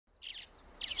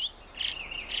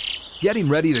Getting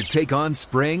ready to take on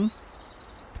spring?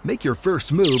 Make your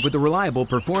first move with the reliable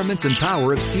performance and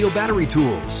power of Steel battery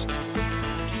tools.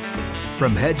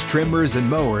 From hedge trimmers and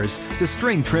mowers to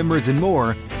string trimmers and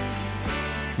more,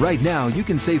 right now you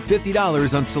can save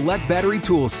 $50 on select battery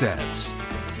tool sets.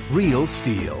 Real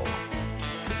Steel.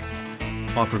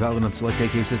 Offer valid on select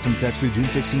AK system sets through June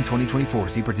 16, 2024.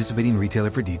 See participating retailer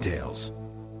for details.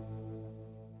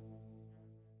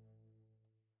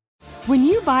 When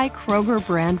you buy Kroger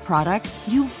brand products,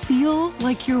 you feel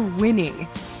like you're winning.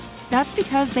 That's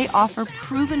because they offer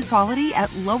proven quality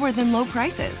at lower than low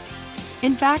prices.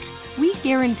 In fact, we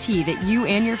guarantee that you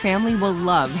and your family will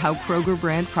love how Kroger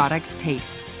brand products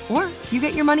taste, or you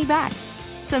get your money back.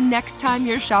 So next time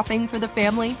you're shopping for the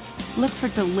family, look for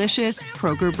delicious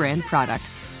Kroger brand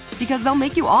products, because they'll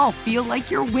make you all feel like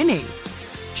you're winning.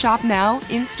 Shop now,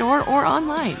 in-store, or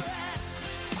online.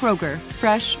 Kroger,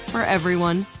 fresh for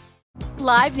everyone.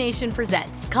 Live Nation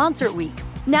presents Concert Week.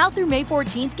 Now through May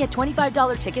 14th, get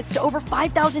 $25 tickets to over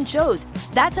 5,000 shows.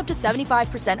 That's up to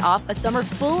 75% off a summer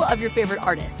full of your favorite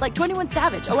artists like 21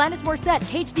 Savage, Alanis Morissette,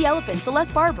 Cage the Elephant,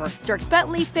 Celeste Barber, Dierks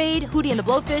Bentley, Fade, Hootie and the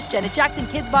Blowfish, Janet Jackson,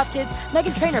 Kids Bop Kids,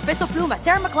 Meghan Trainor, Bissell Pluma,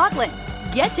 Sarah McLachlan.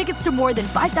 Get tickets to more than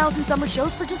 5,000 summer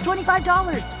shows for just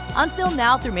 $25. Until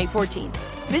now through May 14th.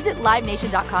 Visit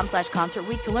LiveNation.com/Concert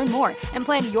Week to learn more and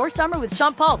plan your summer with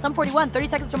Sean Paul, Sum 41, 30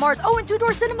 Seconds to Mars, and Two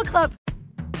Door Cinema Club.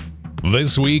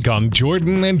 This week on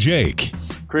Jordan and Jake.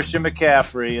 Christian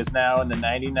McCaffrey is now in the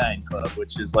 99 club,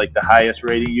 which is like the highest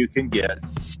rating you can get.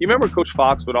 You remember Coach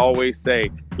Fox would always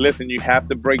say, listen, you have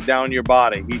to break down your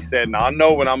body. He said, now I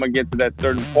know when I'm going to get to that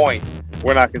certain point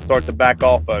when I can start to back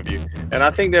off of you. And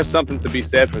I think there's something to be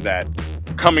said for that,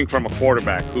 coming from a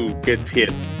quarterback who gets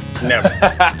hit. Never.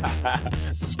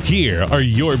 Here are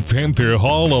your Panther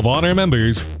Hall of Honor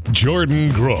members,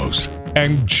 Jordan Gross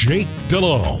and Jake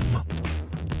Delhomme.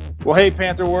 Well, hey,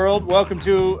 Panther World. Welcome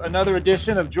to another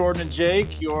edition of Jordan and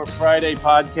Jake, your Friday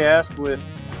podcast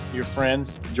with your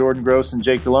friends, Jordan Gross and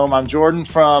Jake Delhomme. I'm Jordan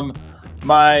from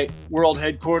my world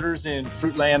headquarters in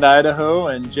Fruitland, Idaho,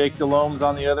 and Jake Delhomme's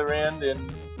on the other end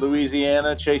in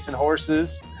Louisiana chasing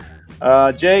horses.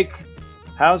 Jake,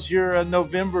 how's your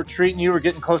November treating you? We're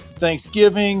getting close to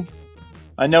Thanksgiving.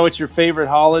 I know it's your favorite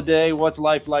holiday. What's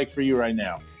life like for you right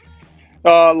now?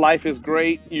 Life is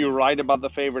great. You're right about the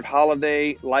favorite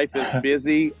holiday. Life is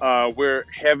busy. We're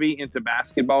heavy into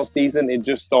basketball season. It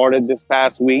just started this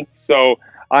past week. So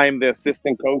I'm the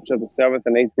assistant coach of the 7th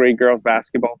and 8th grade girls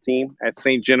basketball team at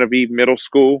St. Genevieve Middle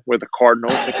School. We're the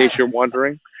Cardinals, in case you're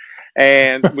wondering.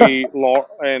 And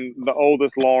the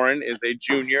oldest, Lauren, is a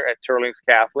junior at Turlings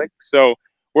Catholic. So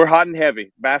we're hot and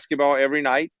heavy. Basketball every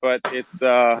night, but it's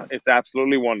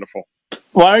absolutely wonderful.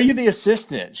 Why are you the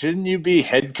assistant? Shouldn't you be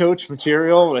head coach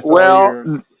material?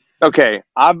 Okay.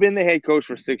 I've been the head coach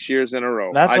for 6 years in a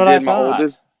row. That's what I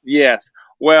thought. Yes.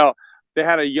 Well, they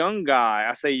had a young guy.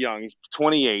 I say young. He's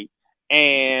 28.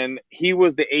 And he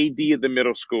was the AD of the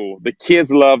middle school. The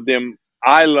kids loved him.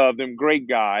 I loved him. Great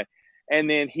guy. And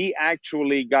then he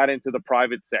actually got into the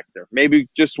private sector. Maybe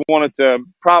just wanted to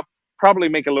probably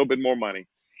make a little bit more money.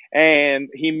 And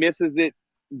he misses it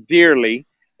dearly.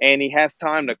 And he has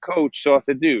time to coach. So I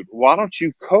said, dude, why don't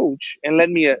you coach and let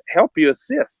me help you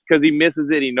assist? Because he misses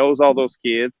it. He knows all those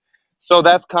kids. So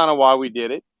that's kind of why we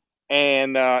did it.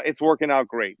 And it's working out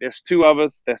great. There's 2 of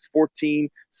us. That's 14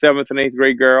 7th and 8th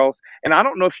grade girls. And I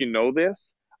don't know if you know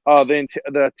this. The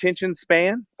attention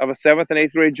span of a 7th and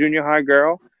 8th grade junior high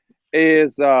girl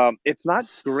is it's not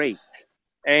great.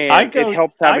 And it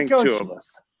helps having 2 of us.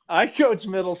 I coach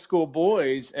middle school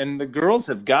boys, and the girls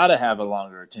have got to have a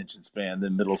longer attention span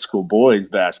than middle school boys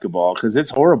basketball because it's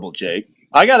horrible, Jake.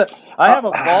 I have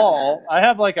a ball. I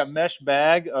have like a mesh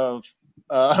bag of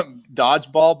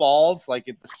dodgeball balls like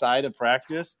at the side of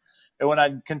practice. And when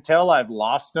I can tell I've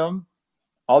lost them,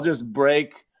 I'll just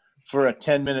break for a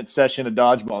 10-minute session of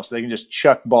dodgeball so they can just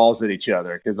chuck balls at each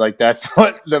other because like that's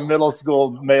what the middle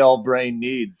school male brain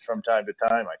needs from time to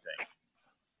time, I think.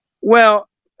 Well,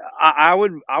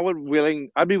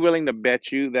 I'd be willing to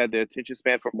bet you that the attention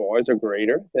span for boys are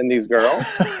greater than these girls.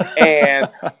 And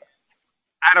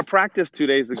at a practice 2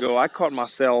 days ago, I caught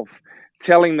myself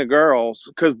telling the girls,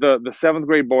 because the 7th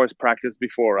grade boys practiced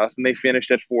before us and they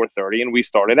finished at 4:30 and we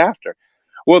started after.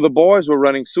 Well, the boys were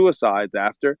running suicides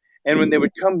after. And when they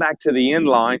would come back to the end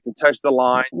line to touch the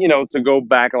line, to go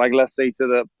back, like let's say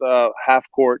to the half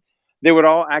court, they would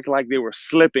all act like they were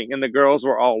slipping and the girls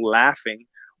were all laughing.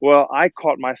 Well, I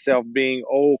caught myself being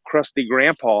old crusty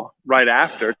grandpa right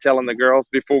after, telling the girls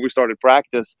before we started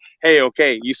practice, hey,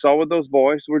 okay, you saw what those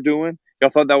boys were doing?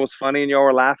 Y'all thought that was funny and y'all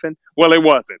were laughing? Well, it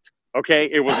wasn't. Okay,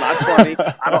 it was not funny.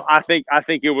 I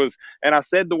think it was, and I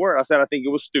said the word. I said I think it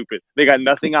was stupid. They got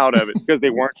nothing out of it because they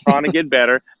weren't trying to get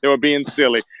better. They were being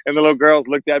silly, and the little girls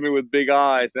looked at me with big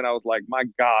eyes, and I was like, "My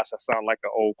gosh, I sound like an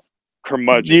old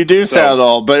curmudgeon." You do So, sound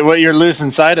old, but what you're losing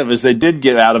sight of is they did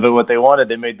get out of it what they wanted.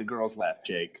 They made the girls laugh,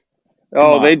 Jake. Come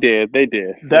oh, on. they did.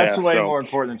 That's Yeah. way So more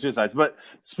important than suicides. But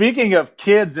speaking of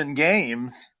kids and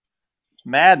games,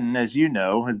 Madden, as you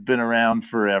know, has been around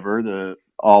forever, the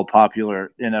all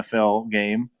popular NFL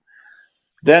game.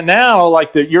 Then now,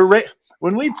 like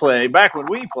when we played,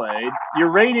 your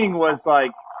rating was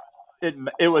like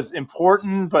it was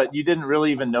important, but you didn't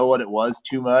really even know what it was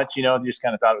too much. You just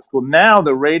kind of thought it was cool. Now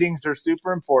the ratings are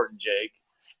super important, Jake.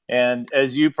 And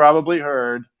as you probably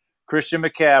heard, Christian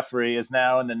McCaffrey is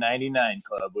now in the 99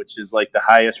 club, which is like the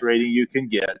highest rating you can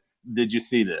get. Did you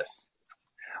see this?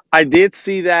 I did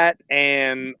see that,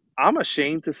 and I'm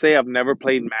ashamed to say I've never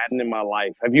played Madden in my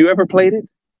life. Have you ever played it?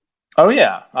 Oh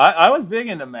yeah, I was big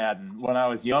into Madden when I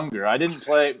was younger. I didn't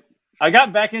play. I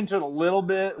got back into it a little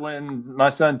bit when my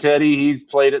son Teddy, he's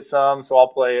played it some, so I'll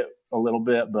play it a little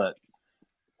bit, but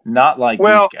not like these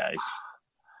Well, guys.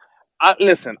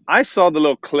 listen, I saw the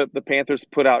little clip the Panthers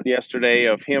put out yesterday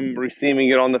of him receiving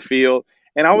it on the field,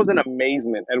 and I was in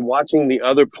amazement at watching the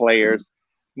other players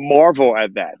marvel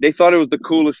at that. They thought it was the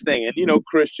coolest thing. And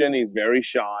Christian, he's very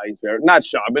shy. He's very not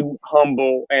shy, but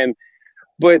humble.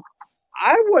 But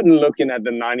I wasn't looking at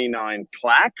the 99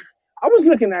 plaque. I was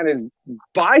looking at his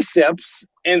biceps,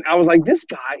 and I was like, this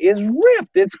guy is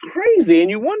ripped. It's crazy. And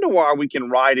you wonder why we can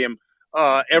ride him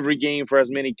every game for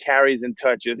as many carries and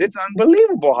touches. It's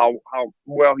unbelievable how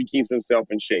well he keeps himself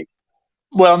in shape.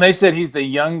 Well, and they said he's the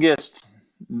youngest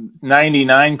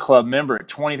 99 club member at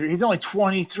 23. He's only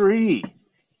 23,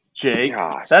 Jake.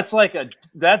 Gosh.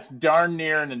 That's darn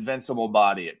near an invincible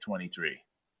body at 23.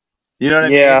 You know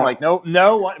what I Yeah. mean? Like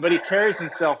no one, but he carries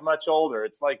himself much older.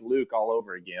 It's like Luke all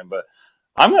over again. But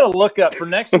I'm going to look up for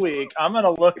next week. I'm going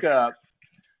to look up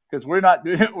because we're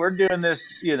doing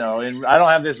this, and I don't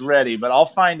have this ready, but I'll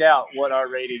find out what our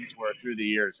ratings were through the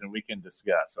years and we can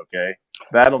discuss. Okay,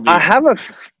 that'll be. I have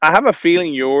a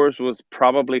feeling yours was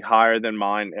probably higher than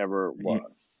mine ever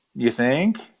was. You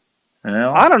think?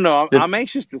 Well, I don't know. I'm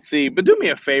anxious to see, but do me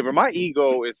a favor. My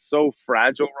ego is so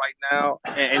fragile right now,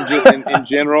 and just in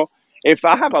general. If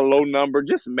I have a low number,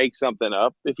 just make something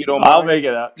up if you don't mind. I'll make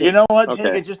it up. You know what, Jake?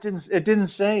 Okay. It didn't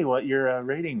say what your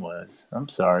rating was. I'm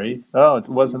sorry. Oh, it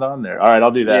wasn't on there. All right, I'll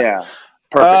do that. Yeah.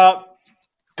 Perfect.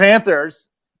 Panthers,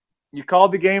 you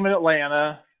called the game in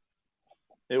Atlanta.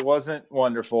 It wasn't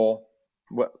wonderful.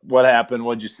 What happened?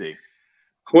 What'd you see?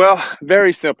 Well,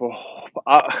 very simple.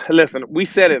 Listen, we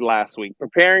said it last week.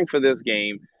 Preparing for this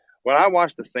game, when I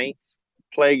watched the Saints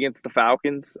play against the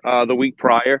Falcons the week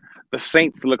prior, the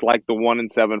Saints looked like the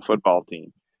 1-7 football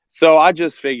team. So I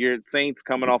just figured Saints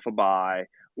coming off a bye,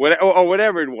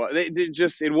 whatever it was,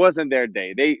 it wasn't their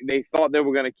day. They thought they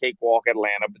were going to cakewalk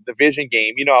Atlanta, but division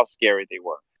game, you know how scary they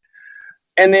were.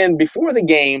 And then before the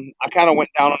game, I kind of went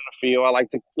down on the field. I like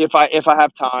to, if I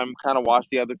have time, kind of watch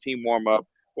the other team warm up.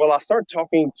 Well, I start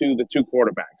talking to the two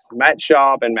quarterbacks, Matt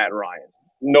Schaub and Matt Ryan.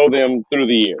 Know them through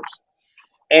the years.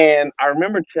 And I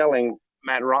remember telling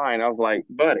Matt Ryan, I was like,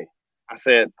 buddy, I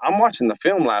said, I'm watching the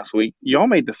film last week. Y'all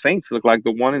made the Saints look like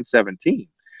the 1-17.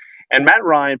 And Matt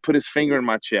Ryan put his finger in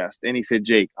my chest and he said,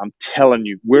 Jake, I'm telling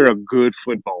you, we're a good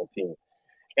football team.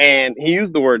 And he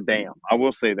used the word damn. I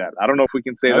will say that. I don't know if we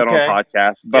can say that on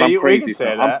podcast, but I'm crazy.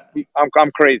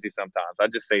 I'm crazy sometimes. I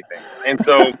just say things. And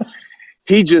so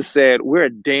he just said, we're a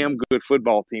damn good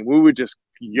football team. We were just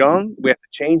young. We have to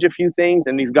change a few things,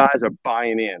 and these guys are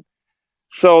buying in.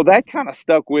 So that kind of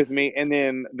stuck with me. And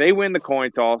then they win the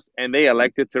coin toss, and they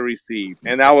elected to receive.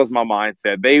 And that was my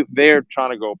mindset. They're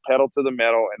trying to go pedal to the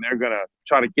metal, and they're going to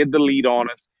try to get the lead on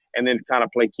us and then kind of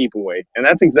play keep away. And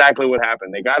that's exactly what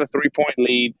happened. They got a 3-point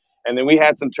lead, and then we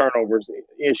had some turnovers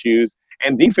issues,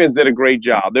 and defense did a great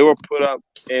job. They were put up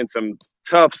in some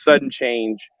tough sudden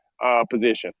change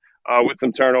position with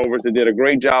some turnovers. They did a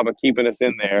great job of keeping us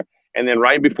in there. And then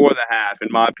right before the half, in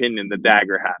my opinion, the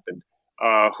dagger happened.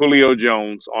 Julio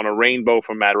Jones on a rainbow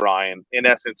from Matt Ryan, in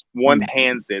essence,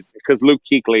 one-hands it because Luke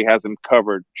Kuechly has him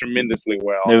covered tremendously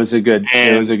well. It was a good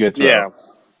throw. Yeah.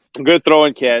 Good throw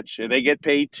and catch, and they get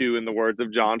paid too, in the words of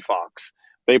John Fox.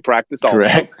 They practice also.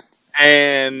 Correct.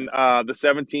 And the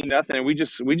 17-0, and we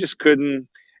just couldn't.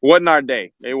 It wasn't our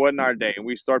day. It wasn't our day. And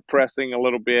we start pressing a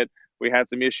little bit. We had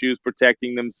some issues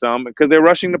protecting them some because they're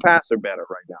rushing the passer better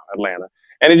right now, Atlanta.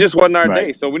 And it just wasn't our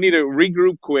day. So we need to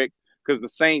regroup quick because the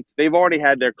Saints, they've already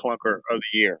had their clunker of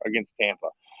the year against Tampa.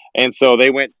 And so they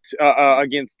went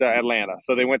against Atlanta.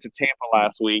 So they went to Tampa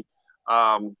last week.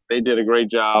 They did a great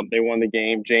job. They won the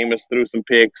game. Jameis threw some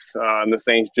picks, and the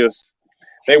Saints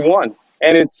they won.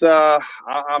 And it's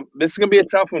this is gonna be a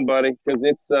tough one, buddy, because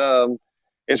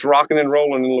it's rocking and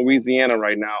rolling in Louisiana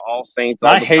right now. All Saints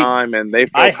all the time, and they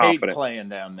feel confident. I hate playing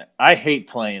down there. I hate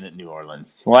playing at New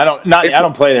Orleans. Well, I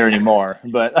don't play there anymore,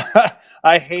 but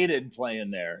I hated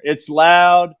playing there. It's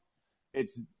loud.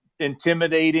 It's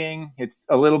intimidating. It's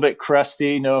a little bit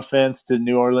crusty. No offense to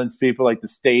New Orleans people, like the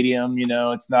stadium.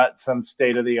 It's not some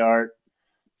state of the art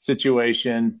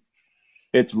situation.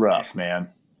 It's rough, man.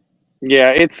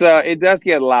 Yeah, it does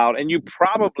get loud, and you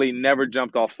probably never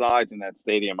jumped off sides in that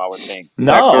stadium, I would think.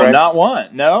 No, not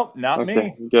one. No, not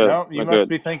Okay, me. good. No, you must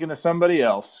be thinking of somebody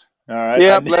else. All right.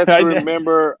 Yep, let's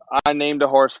remember I named a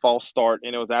horse false start,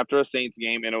 and it was after a Saints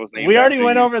game, and it was named We already after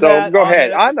went you. over So that. go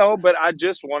ahead. I know, but I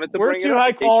just wanted to We're bring it too up high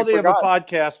in case you quality of a forgot.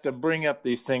 podcast to bring up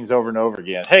these things over and over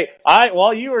again. Hey,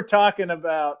 while you were talking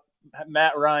about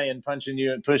Matt Ryan pushing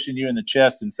you in the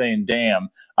chest and saying "damn,"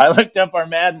 I looked up our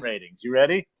Madden ratings. You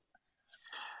ready?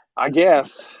 I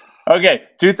guess. Okay,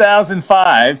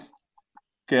 2005.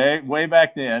 Okay, way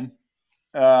back then.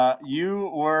 You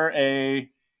were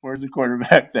where's the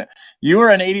quarterback at? You were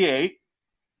an 88.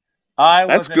 I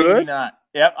was an 89.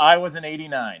 Yep, I was an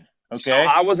 89. Okay. So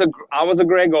I was a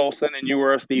Greg Olson, and you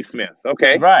were a Steve Smith.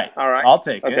 Okay. Right. All right. I'll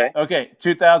take Okay. it. Okay.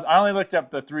 2000. I only looked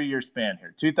up the 3-year span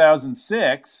here.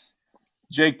 2006,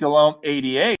 Jake Delhomme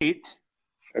 88.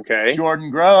 Okay.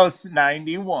 Jordan Gross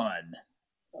 91.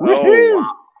 Oh, Woohoo!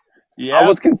 wow. Yeah. I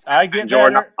was consistent, I get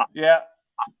Jordan. better. Yeah.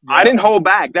 I didn't hold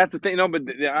back. That's the thing. No, but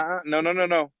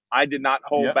no. I did not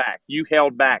hold back. You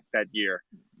held back that year.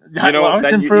 I was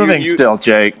improving still,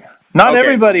 Jake. Not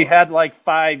everybody had like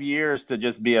 5 years to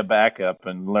just be a backup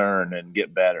and learn and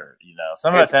get better.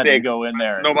 Some of us had to go in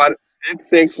there. It's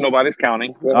 6. Nobody's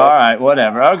counting. All right,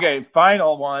 whatever. Okay,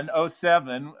 final one,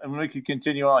 07, and we can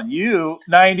continue on. You,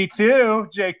 92,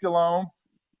 Jake Delhomme,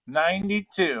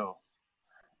 92.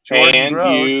 Jordan and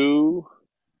Gross. You.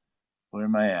 Where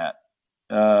am I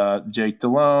at? Jake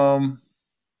Delhomme.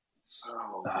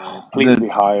 Please be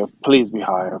higher. Please be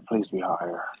higher. Please be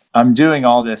higher. I'm doing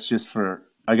all this just for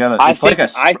I got. I think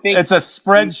it's a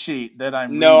spreadsheet that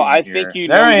I'm. No, I here. think you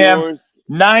there know I am. yours.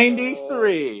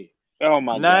 93. Oh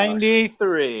my god.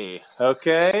 93.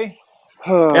 Okay.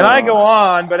 And I go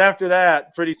on, but after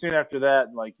that, pretty soon after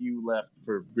that, like you left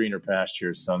for greener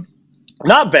pastures. So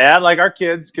not bad. Like our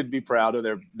kids could be proud of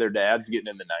their dads getting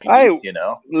in the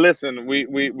 90s. Listen,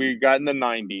 we got in the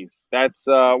 90s. That's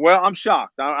well, I'm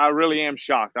shocked. I really am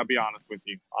shocked. I'll be honest with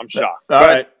you. I'm shocked. All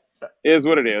right. It is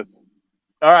what it is.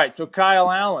 All right. So Kyle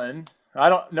Allen, I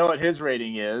don't know what his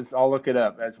rating is. I'll look it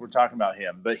up as we're talking about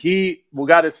him. But he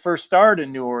got his first start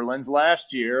in New Orleans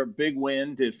last year. Big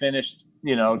win to finish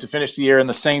the year, and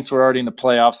the Saints were already in the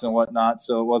playoffs and whatnot.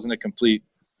 So it wasn't a complete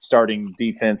starting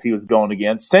defense he was going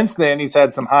against. Since then, he's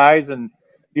had some highs, and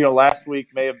last week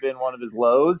may have been one of his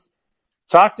lows.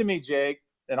 Talk to me, Jake,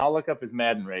 and I'll look up his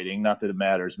Madden rating. Not that it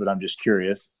matters, but I'm just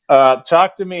curious.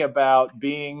 Talk to me about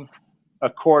being a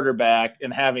quarterback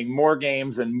and having more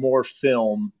games and more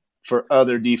film for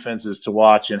other defenses to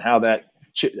watch, and how that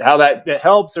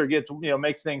helps or gets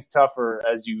makes things tougher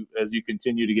as you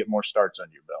continue to get more starts on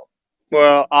your belt.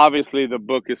 Well, obviously the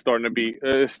book is starting to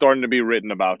be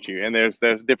written about you, and there's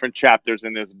different chapters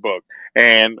in this book,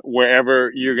 and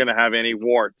wherever you're going to have any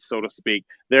warts, so to speak,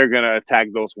 they're going to attack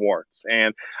those warts.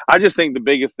 And I just think the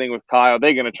biggest thing with Kyle,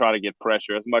 they're going to try to get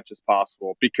pressure as much as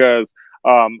possible, because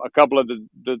a couple of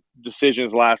the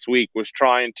decisions last week was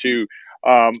trying to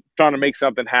make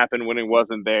something happen when it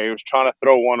wasn't there. He was trying to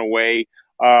throw one away.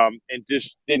 And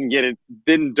just didn't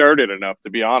dirt it enough, to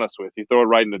be honest with you. Throw it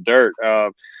right in the dirt.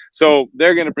 So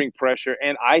they're going to bring pressure,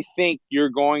 and I think you're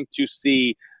going to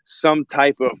see some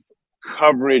type of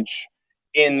coverage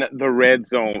in the red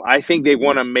zone. I think they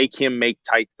want to make him make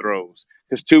tight throws,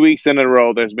 because 2 weeks in a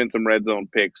row there's been some red zone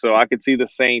picks. So I could see the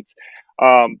Saints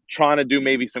trying to do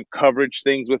maybe some coverage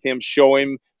things with him, show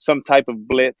him some type of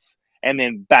blitz, and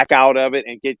then back out of it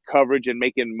and get coverage and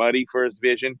make it muddy for his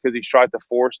vision, because he's tried to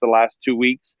force the last 2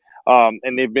 weeks.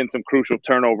 And they've been some crucial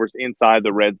turnovers inside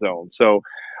the red zone. So,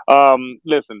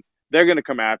 listen, they're going to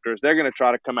come after us. They're going to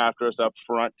try to come after us up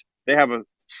front. They have a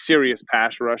serious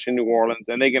pass rush in New Orleans,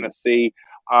 and they're going to see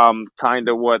kind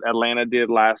of what Atlanta did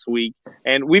last week.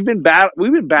 And we've been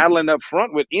battling up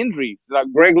front with injuries.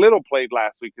 Like Greg Little played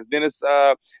last week because Dennis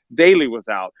Daly was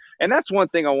out. And that's one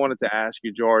thing I wanted to ask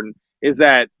you, Jordan, is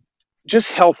that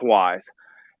just health-wise,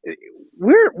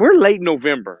 we're late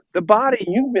November. The body,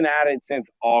 you've been at it since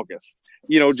August,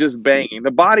 just banging. The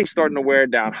body's starting to wear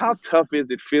down. How tough is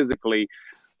it physically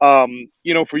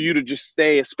for you to just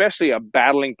stay, especially a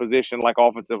battling position like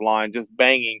offensive line, just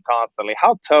banging constantly.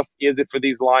 How tough is it for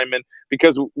these linemen?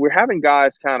 Because we're having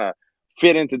guys kind of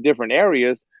fit into different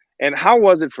areas. And how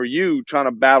was it for you trying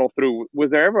to battle through? Was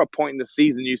there ever a point in the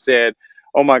season you said,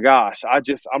 "Oh my gosh,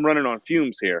 I'm running on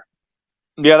fumes here"?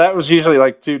 Yeah, that was usually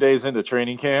like 2 days into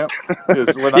training camp.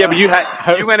 Is when but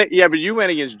you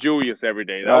went against Julius every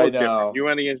day. That was different. You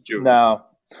went against Julius. No.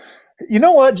 You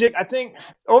know what, Jake? I think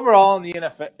overall in the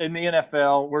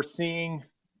NFL, we're seeing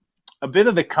a bit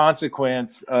of the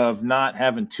consequence of not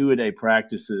having two-a-day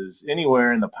practices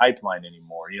anywhere in the pipeline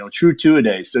anymore. True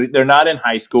two-a-day. So they're not in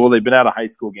high school. They've been out of high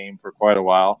school game for quite a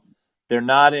while. They're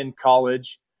not in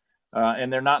college,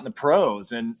 and they're not in the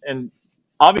pros. And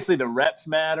obviously the reps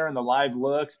matter and the live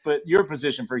looks. But your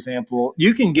position, for example,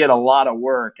 you can get a lot of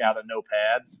work out of no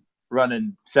pads,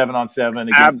 running 7-on-7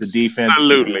 against the defense.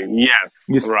 Absolutely, yes.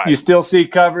 You still see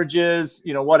coverages,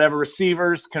 whatever.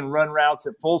 Receivers can run routes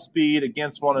at full speed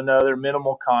against one another,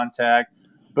 minimal contact.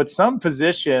 But some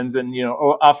positions and,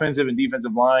 offensive and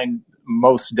defensive line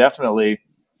most definitely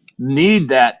need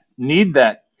that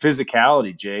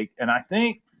physicality, Jake. And I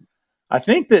think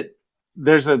that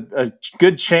there's a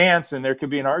good chance, and there could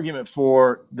be an argument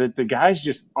for that the guys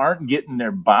just aren't getting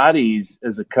their bodies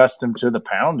as accustomed to the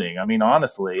pounding. I mean,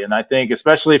 honestly. And I think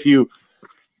especially if you're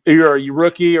a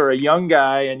rookie or a young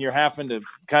guy and you're having to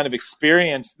kind of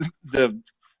experience the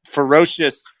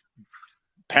ferocious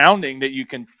pounding that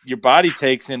your body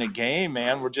takes in a game,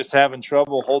 man, we're just having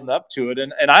trouble holding up to it.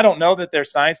 And I don't know that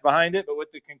there's science behind it, but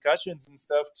with the concussions and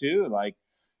stuff too, like,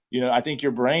 I think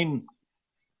your brain –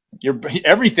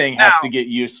 everything has to get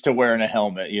used to wearing a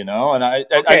helmet, and I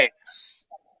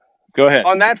go ahead.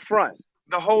 On that front,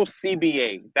 the whole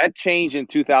CBA, that changed in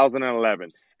 2011,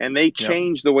 and they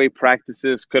changed the way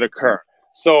practices could occur.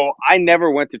 So I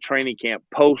never went to training camp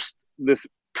post this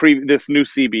new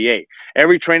CBA.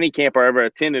 Every training camp I ever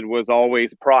attended was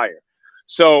always prior.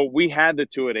 So we had the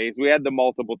two-a-days, we had the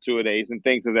multiple two-a-days and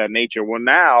things of that nature. Well,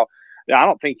 now I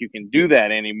don't think you can do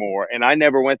that anymore. And I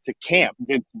never went to camp.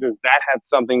 Does that have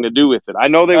something to do with it? I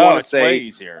know they want to say way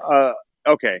easier.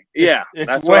 Okay. Yeah.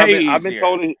 It's way easier. I've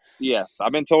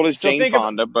been told it's Jane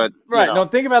Fonda, but right. No,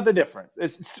 think about the difference.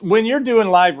 It's when you're doing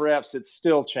live reps, it's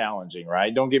still challenging,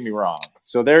 right? Don't get me wrong.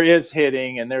 So there is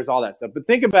hitting and there's all that stuff. But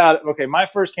think about it. Okay, my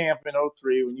first camp in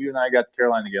 2003, when you and I got to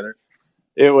Carolina together,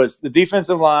 it was the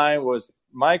defensive line was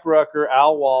Mike Rucker,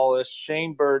 Al Wallace,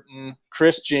 Shane Burton,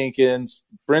 Chris Jenkins,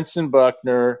 Brinson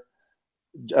Buckner,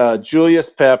 Julius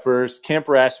Peppers, Kemp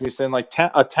Rasmussen, like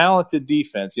a talented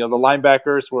defense. The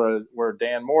linebackers were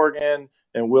Dan Morgan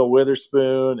and Will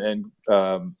Witherspoon and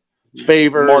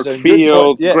Favors. Mark and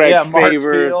Fields, Greg Mark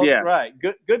Favors. Fields, Yes. right.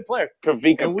 Good players.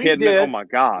 Kavika Pittman. Oh, my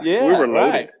gosh. Yeah, we were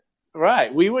loaded.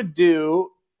 Right. We would do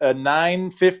a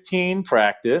 9:15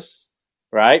 practice,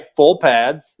 right? Full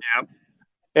pads. Yep.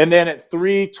 And then at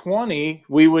 3:20,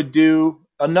 we would do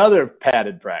another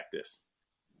padded practice,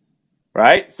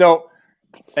 right? So,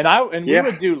 we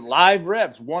would do live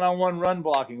reps, one-on-one run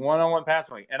blocking, one-on-one pass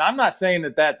blocking. And I'm not saying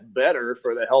that that's better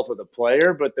for the health of the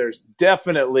player, but there's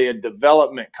definitely a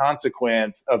development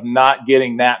consequence of not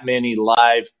getting that many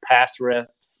live pass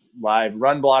reps, live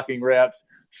run blocking reps,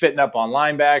 fitting up on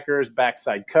linebackers,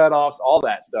 backside cutoffs, all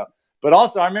that stuff. But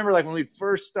also, I remember like when we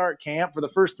first start camp for the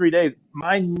first 3 days,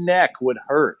 my neck would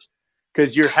hurt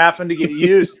because you're having to get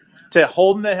used to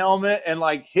holding the helmet and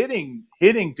like hitting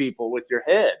people with your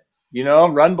head,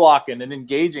 run blocking and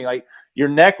engaging. Like your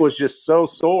neck was just so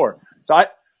sore. So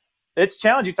it's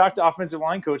challenging. You talk to offensive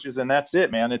line coaches, and that's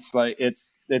it, man. It's like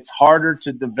it's harder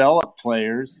to develop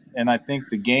players, and I think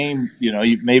the game,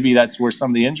 maybe that's where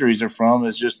some of the injuries are from.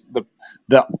 Is just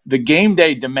the game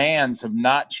day demands have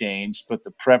not changed, but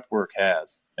the prep work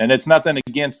has. And it's nothing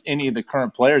against any of the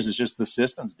current players. It's just the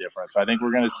system's different. So I think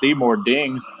we're going to see more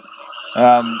dings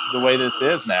the way this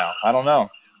is now. I don't know.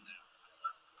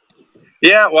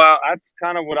 Yeah, well, that's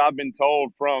kind of what I've been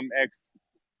told from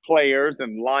ex-players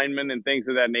and linemen and things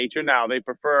of that nature. Now,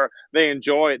 they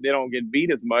enjoy it. They don't get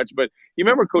beat as much. But you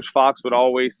remember Coach Fox would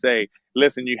always say,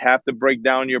 listen, you have to break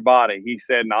down your body. He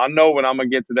said, now I know when I'm going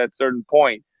to get to that certain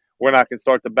point when I can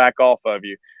start to back off of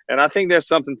you. And I think there's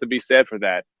something to be said for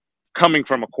that, coming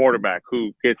from a quarterback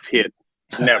who gets hit.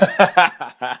 Never.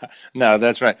 No,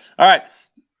 that's right. All right.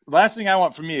 Last thing I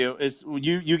want from you is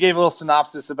you gave a little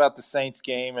synopsis about the Saints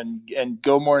game and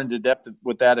go more into depth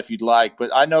with that if you'd like.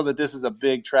 But I know that this is a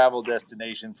big travel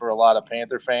destination for a lot of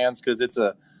Panther fans because it's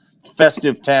a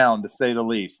festive town, to say the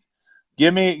least.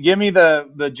 Give me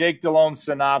the Jake Delhomme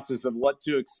synopsis of what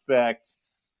to expect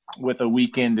with a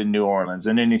weekend in New Orleans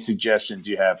and any suggestions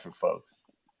you have for folks.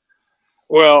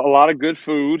 Well, a lot of good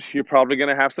food. You're probably going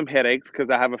to have some headaches because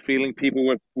I have a feeling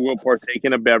people will partake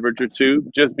in a beverage or two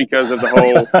just because of the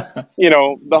whole,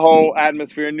 the whole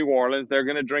atmosphere in New Orleans. They're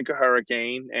going to drink a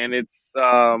hurricane, and it's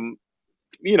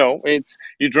you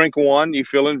drink one, you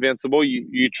feel invincible.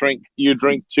 You drink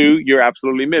two, you're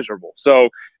absolutely miserable. So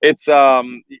it's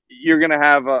you're going to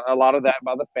have a lot of that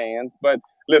by the fans. But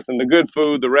listen, the good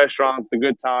food, the restaurants, the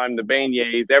good time, the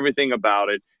beignets, everything about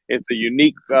it. It's a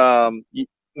unique.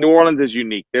 New Orleans is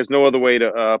unique. There's no other way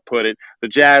to put it. The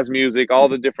jazz music, all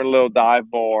the different little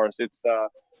dive bars. It's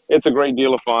a great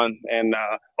deal of fun, and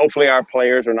hopefully our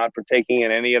players are not partaking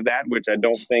in any of that, which I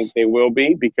don't think they will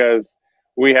be because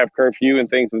we have curfew and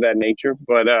things of that nature.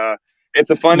 But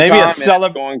it's a fun maybe time. Maybe a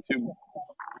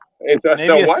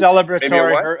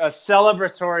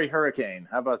celebratory hurricane.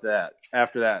 How about that?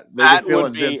 After that, they can feel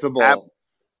invincible.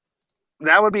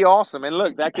 That would be awesome. And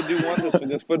look, that could do wonders for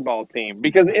this football team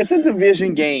because it's a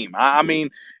division game. I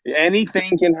mean,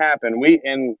 anything can happen.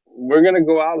 We're going to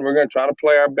go out and we're going to try to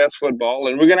play our best football,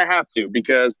 and we're going to have to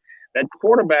because that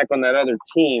quarterback on that other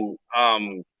team,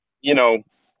 he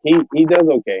does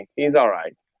okay. He's all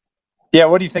right. Yeah,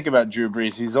 what do you think about Drew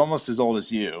Brees? He's almost as old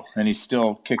as you, and he's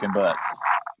still kicking butt.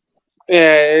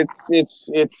 Yeah, it's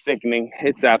sickening.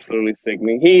 It's absolutely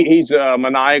sickening. He's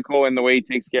maniacal in the way he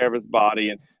takes care of his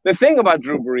body. And the thing about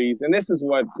Drew Brees, and this is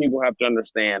what people have to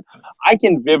understand, I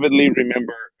can vividly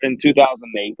remember in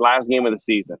 2008, last game of the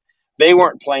season, they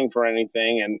weren't playing for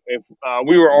anything, and if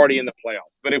we were already in the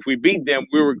playoffs. But if we beat them,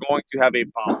 we were going to have a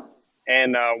bye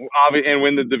and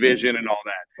win the division and all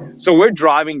that. So we're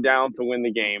driving down to win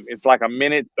the game. It's like a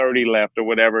minute 30 left or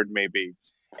whatever it may be,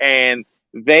 and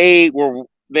they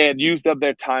had used up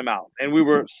their timeouts, and we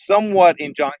were somewhat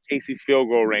in John Casey's field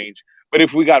goal range. But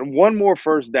if we got one more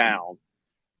first down,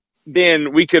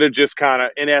 then we could have just kind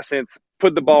of, in essence,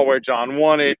 put the ball where John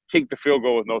wanted, kicked the field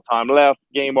goal with no time left,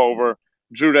 game over.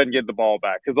 Drew doesn't get the ball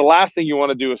back. Because the last thing you want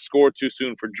to do is score too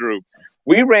soon for Drew.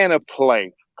 We ran a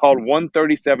play called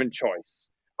 137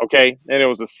 choice, okay? And it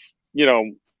was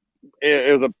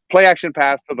a play-action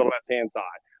pass to the left-hand side.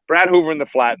 Brad Hoover in the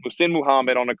flat, Muhsin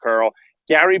Muhammad on a curl,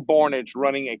 Gary Bornage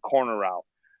running a corner route.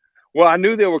 Well, I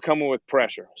knew they were coming with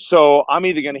pressure. So I'm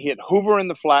either going to hit Hoover in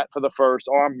the flat for the first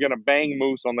or I'm going to bang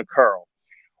Moose on the curl.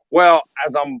 Well,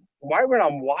 when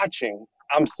I'm watching,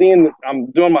 I'm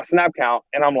doing my snap count,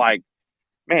 and I'm like,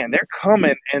 man, they're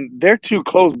coming, and they're too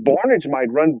close. Bornage might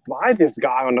run by this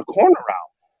guy on the corner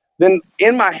route. Then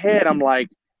in my head, I'm like,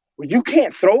 well, you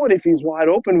can't throw it if he's wide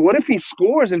open. What if he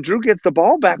scores and Drew gets the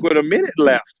ball back with a minute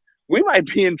left? We might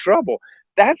be in trouble.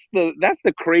 That's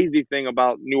the crazy thing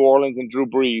about New Orleans and Drew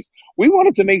Brees. We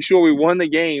wanted to make sure we won the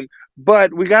game,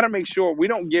 but we got to make sure we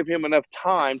don't give him enough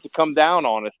time to come down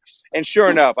on us. And sure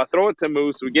enough, I throw it to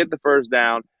Moose. We get the first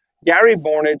down. Gary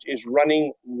Bornage is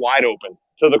running wide open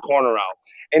to the corner route.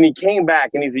 And he came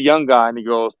back, and he's a young guy, and he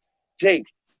goes, Jake,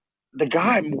 the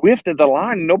guy whiffed at the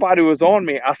line. Nobody was on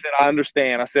me. I said, I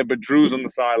understand. I said, but Drew's on the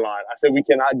sideline. I said, we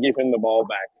cannot give him the ball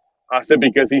back. I said,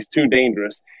 because he's too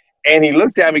dangerous. And he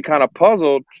looked at me kind of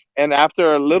puzzled. And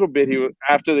after a little bit,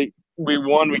 we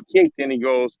won, we kicked, and he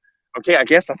goes, okay, I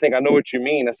think I know what you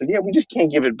mean. I said, yeah, we just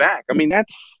can't give it back. I mean,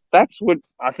 that's what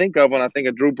I think of when I think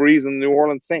of Drew Brees and the New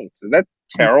Orleans Saints. Is that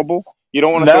terrible? You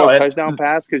don't want to throw a touchdown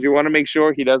pass because you want to make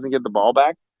sure he doesn't get the ball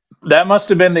back? That must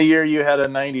have been the year you had a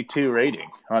 92 rating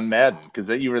on Madden because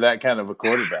you were that kind of a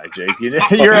quarterback, Jake.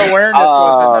 Your awareness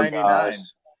was a 99. Gosh.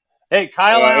 Hey,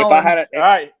 Kyle Allen. All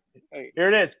right, here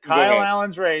it is. Kyle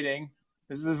Allen's rating.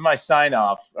 This is my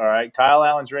sign-off. All right, Kyle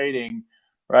Allen's rating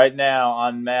right now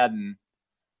on Madden,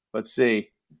 let's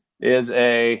see, is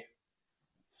a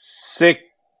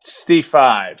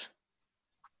 65.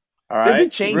 All right. Does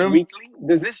it change weekly?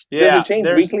 Does it change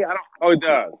weekly? It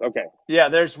does. Okay. Yeah,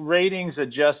 there's ratings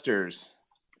adjusters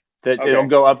that it'll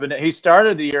go up. And he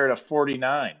started the year at a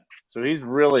 49, so he's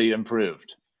really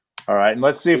improved. All right, and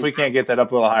let's see if we can't get that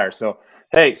up a little higher. So,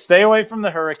 hey, stay away from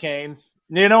the Hurricanes.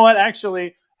 You know what?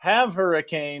 Actually, have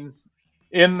Hurricanes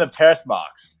in the press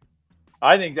box.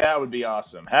 I think that would be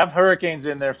awesome. Have Hurricanes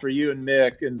in there for you and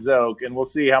Mick and Zoke, and we'll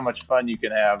see how much fun you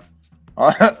can have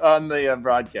on the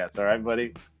broadcast. All right,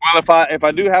 buddy? Well, if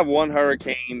I do have one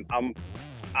Hurricane,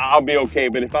 I'll be okay.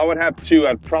 But if I would have two,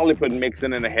 I'd probably put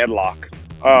Mixon in a headlock.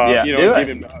 I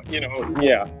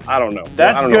don't know.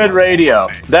 That's good radio.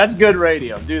 That's good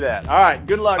radio. Do that. All right.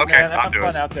 Good luck, man. Have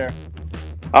fun out there.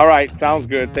 All right. Sounds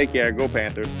good. Take care. Go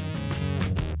Panthers.